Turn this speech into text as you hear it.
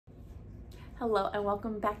Hello and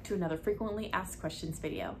welcome back to another frequently asked questions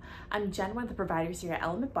video. I'm Jen, one of the providers here at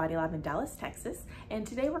Element Body Lab in Dallas, Texas, and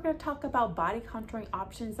today we're going to talk about body contouring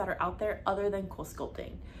options that are out there other than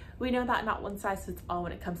CoolSculpting. We know that not one size fits all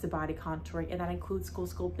when it comes to body contouring, and that includes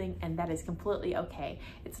CoolSculpting, and that is completely okay.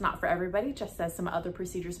 It's not for everybody, just as some other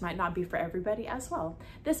procedures might not be for everybody as well.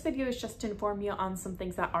 This video is just to inform you on some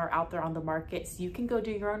things that are out there on the market, so you can go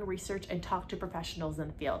do your own research and talk to professionals in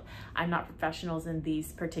the field. I'm not professionals in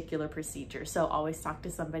these particular procedures, so always talk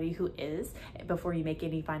to somebody who is before you make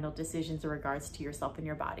any final decisions in regards to yourself and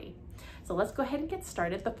your body. So let's go ahead and get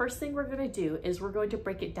started. The first thing we're going to do is we're going to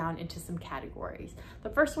break it down into some categories. The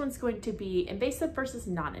first one's going to be invasive versus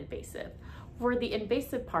non-invasive. For the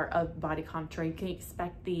invasive part of body contouring, you can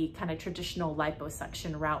expect the kind of traditional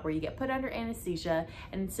liposuction route where you get put under anesthesia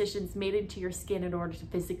and incisions made into your skin in order to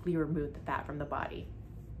physically remove the fat from the body.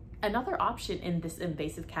 Another option in this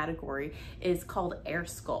invasive category is called air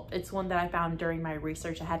sculpt. It's one that I found during my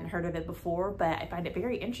research. I hadn't heard of it before, but I find it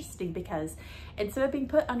very interesting because instead of being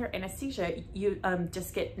put under anesthesia, you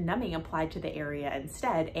just get numbing applied to the area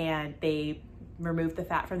instead, and they remove the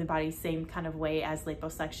fat from the body same kind of way as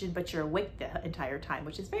liposuction, but you're awake the entire time,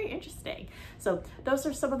 which is very interesting. So those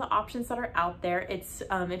are some of the options that are out there. It's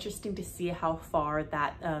interesting to see how far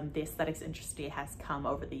that the aesthetics industry has come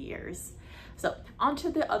over the years. So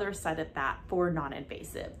onto the other side of that for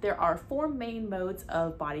non-invasive. There are four main modes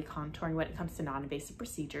of body contouring when it comes to non-invasive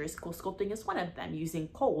procedures. CoolSculpting is one of them, using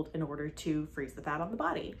cold in order to freeze the fat on the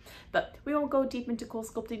body. But we won't go deep into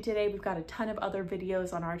CoolSculpting today. We've got a ton of other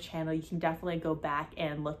videos on our channel. You can definitely go back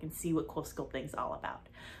and look and see what CoolSculpting is all about.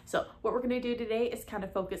 So what we're going to do today is kind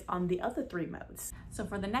of focus on the other three modes. So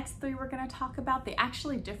for the next three we're going to talk about, they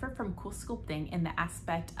actually differ from CoolSculpting in the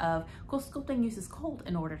aspect of CoolSculpting uses cold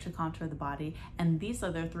in order to contour the body, and these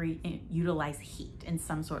other three utilize heat in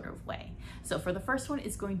some sort of way. So for the first one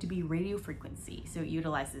is going to be radio frequency. So it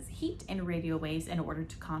utilizes heat and radio waves in order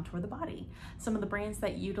to contour the body. Some of the brands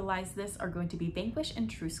that utilize this are going to be Vanquish and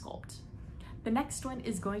TrueSculpt. The next one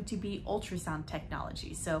is going to be ultrasound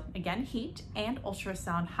technology. So again, heat and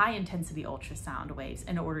ultrasound, high intensity ultrasound waves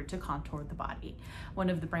in order to contour the body.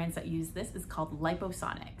 One of the brands that use this is called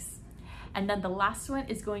Liposonics. And then the last one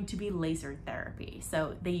is going to be laser therapy.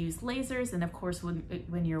 So they use lasers, and of course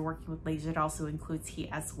when you're working with laser, it also includes heat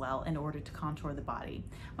as well in order to contour the body.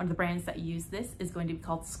 One of the brands that use this is going to be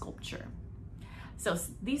called Sculpture. So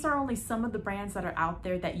these are only some of the brands that are out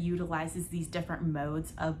there that utilizes these different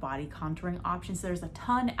modes of body contouring options. There's a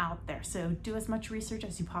ton out there, so do as much research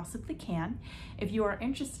as you possibly can. If you are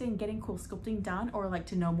interested in getting CoolSculpting done or like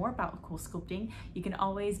to know more about CoolSculpting, you can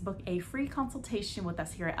always book a free consultation with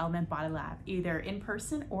us here at Element Body Lab, either in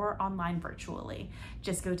person or online virtually.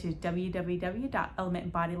 Just go to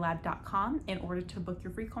www.elementbodylab.com in order to book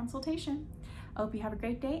your free consultation. I hope you have a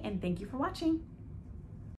great day, and thank you for watching.